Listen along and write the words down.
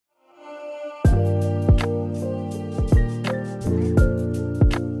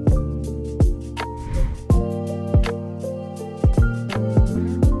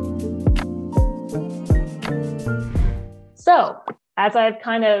As I've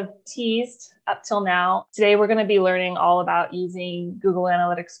kind of teased up till now, today we're going to be learning all about using Google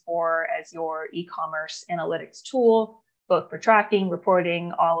Analytics 4 as your e-commerce analytics tool, both for tracking,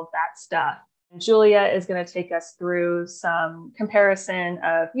 reporting, all of that stuff. And Julia is going to take us through some comparison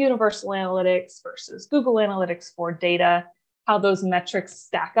of Universal Analytics versus Google Analytics 4 data, how those metrics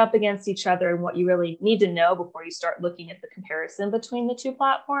stack up against each other, and what you really need to know before you start looking at the comparison between the two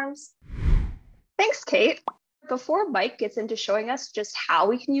platforms. Thanks, Kate. Before Mike gets into showing us just how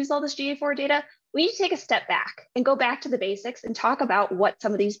we can use all this GA4 data, we need to take a step back and go back to the basics and talk about what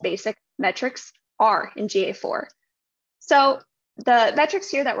some of these basic metrics are in GA4. So the metrics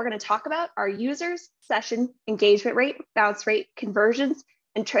here that we're going to talk about are users, session, engagement rate, bounce rate, conversions,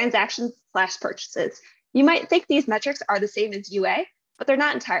 and transactions/purchases. You might think these metrics are the same as UA, but they're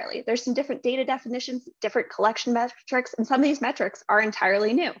not entirely. There's some different data definitions, different collection metrics, and some of these metrics are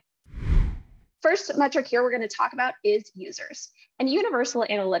entirely new. First metric here we're going to talk about is users. In Universal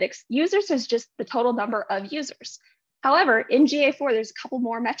Analytics, users is just the total number of users. However, in GA4, there's a couple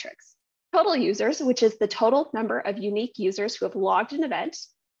more metrics. Total users, which is the total number of unique users who have logged an event.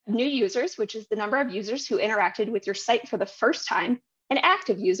 New users, which is the number of users who interacted with your site for the first time. And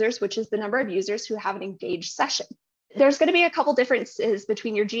active users, which is the number of users who have an engaged session. There's going to be a couple differences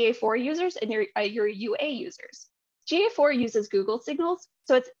between your GA4 users and your UA users. GA4 uses Google signals,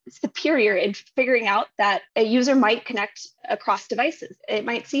 so it's superior in figuring out that a user might connect across devices. It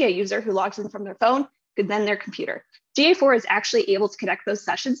might see a user who logs in from their phone, then their computer. GA4 is actually able to connect those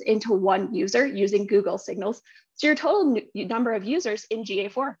sessions into one user using Google signals, so your total number of users in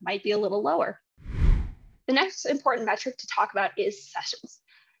GA4 might be a little lower. The next important metric to talk about is sessions.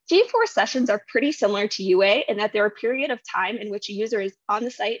 GA4 sessions are pretty similar to UA in that they're a period of time in which a user is on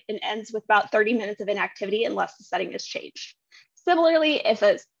the site and ends with about 30 minutes of inactivity unless the setting is changed. Similarly, if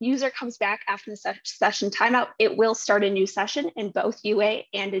a user comes back after the session timeout, it will start a new session in both UA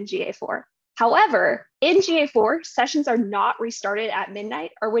and in GA4. However, in GA4, sessions are not restarted at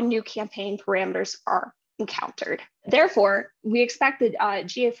midnight or when new campaign parameters are encountered. Therefore, we expect the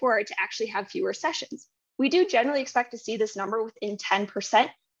GA4 to actually have fewer sessions. We do generally expect to see this number within 10%,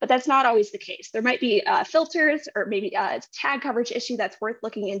 but that's not always the case. There might be filters or maybe a tag coverage issue that's worth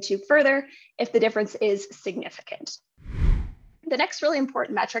looking into further if the difference is significant. The next really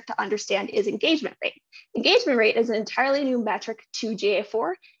important metric to understand is engagement rate. Engagement rate is an entirely new metric to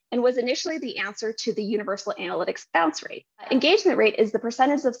GA4 and was initially the answer to the Universal Analytics bounce rate. Engagement rate is the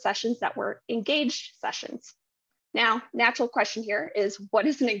percentage of sessions that were engaged sessions. Now, natural question here is, what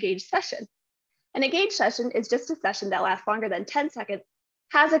is an engaged session? An engaged session is just a session that lasts longer than 10 seconds,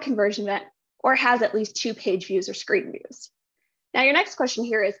 has a conversion event, or has at least 2 page views or screen views. Now, your next question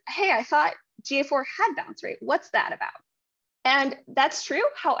here is, hey, I thought GA4 had bounce rate. What's that about? And that's true.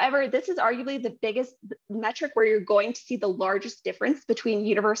 However, this is arguably the biggest metric where you're going to see the largest difference between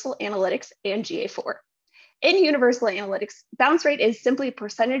Universal Analytics and GA4. In Universal Analytics, bounce rate is simply a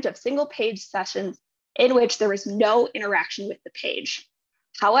percentage of single page sessions in which there is no interaction with the page.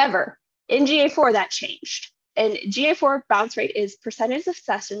 However, in GA4, that changed. And GA4 bounce rate is percentage of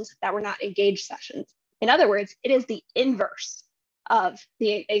sessions that were not engaged sessions. In other words, it is the inverse of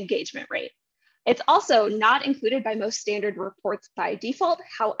the engagement rate. It's also not included by most standard reports by default.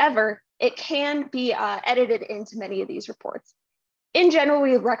 However, it can be edited into many of these reports. In general,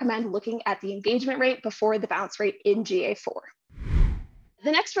 we recommend looking at the engagement rate before the bounce rate in GA4.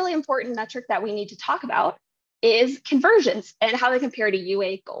 The next really important metric that we need to talk about is conversions and how they compare to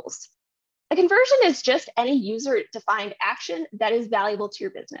UA goals. A conversion is just any user-defined action that is valuable to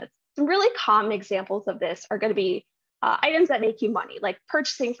your business. Some really common examples of this are going to be items that make you money, like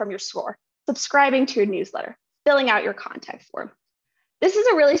purchasing from your store, subscribing to your newsletter, filling out your contact form. This is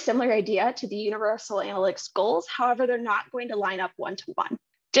a really similar idea to the Universal Analytics goals. However, they're not going to line up one-to-one.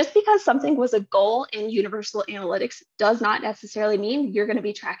 Just because something was a goal in Universal Analytics does not necessarily mean you're going to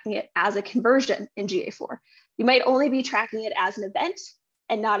be tracking it as a conversion in GA4. You might only be tracking it as an event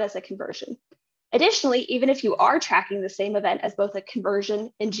and not as a conversion. Additionally, even if you are tracking the same event as both a conversion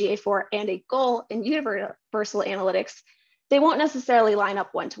in GA4 and a goal in Universal Analytics, they won't necessarily line up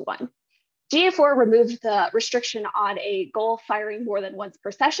one-to-one. GA4 removed the restriction on a goal firing more than once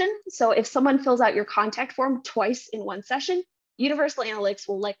per session. So if someone fills out your contact form twice in one session, Universal Analytics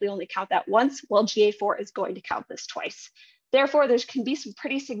will likely only count that once, while GA4 is going to count this twice. Therefore, there can be some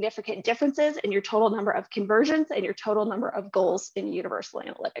pretty significant differences in your total number of conversions and your total number of goals in Universal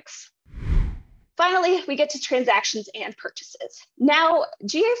Analytics. Finally, we get to transactions and purchases. Now,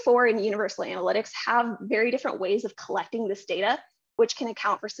 GA4 and Universal Analytics have very different ways of collecting this data, which can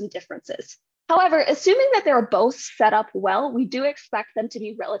account for some differences. However, assuming that they're both set up well, we do expect them to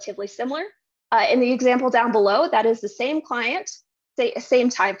be relatively similar. In the example down below, that is the same client same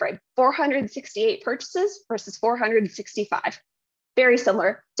time frame, 468 purchases versus 465. Very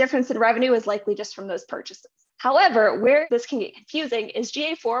similar. Difference in revenue is likely just from those purchases. However, where this can get confusing is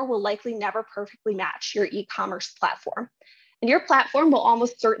GA4 will likely never perfectly match your e-commerce platform. And your platform will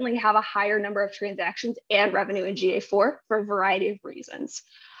almost certainly have a higher number of transactions and revenue in GA4 for a variety of reasons.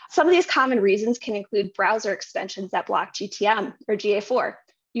 Some of these common reasons can include browser extensions that block GTM or GA4,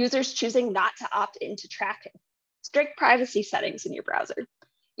 users choosing not to opt into tracking, strict privacy settings in your browser,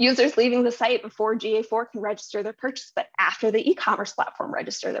 users leaving the site before GA4 can register their purchase, but after the e-commerce platform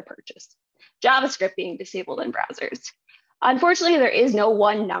register their purchase, JavaScript being disabled in browsers. Unfortunately, there is no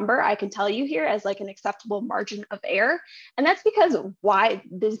one number I can tell you here as like an acceptable margin of error. And that's because why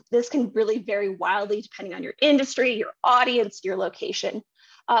this can really vary wildly depending on your industry, your audience, your location.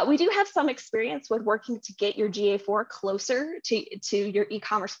 We do have some experience with working to get your GA4 closer to your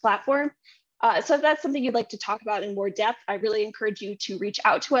e-commerce platform. So if that's something you'd like to talk about in more depth, I really encourage you to reach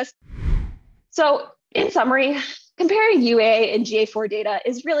out to us. So in summary, comparing UA and GA4 data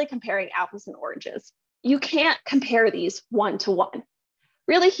is really comparing apples and oranges. You can't compare these one-to-one.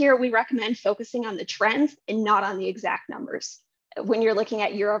 Really here, we recommend focusing on the trends and not on the exact numbers. When you're looking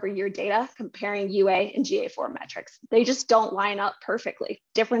at year-over-year data, comparing UA and GA4 metrics, they just don't line up perfectly.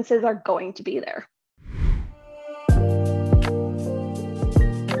 Differences are going to be there.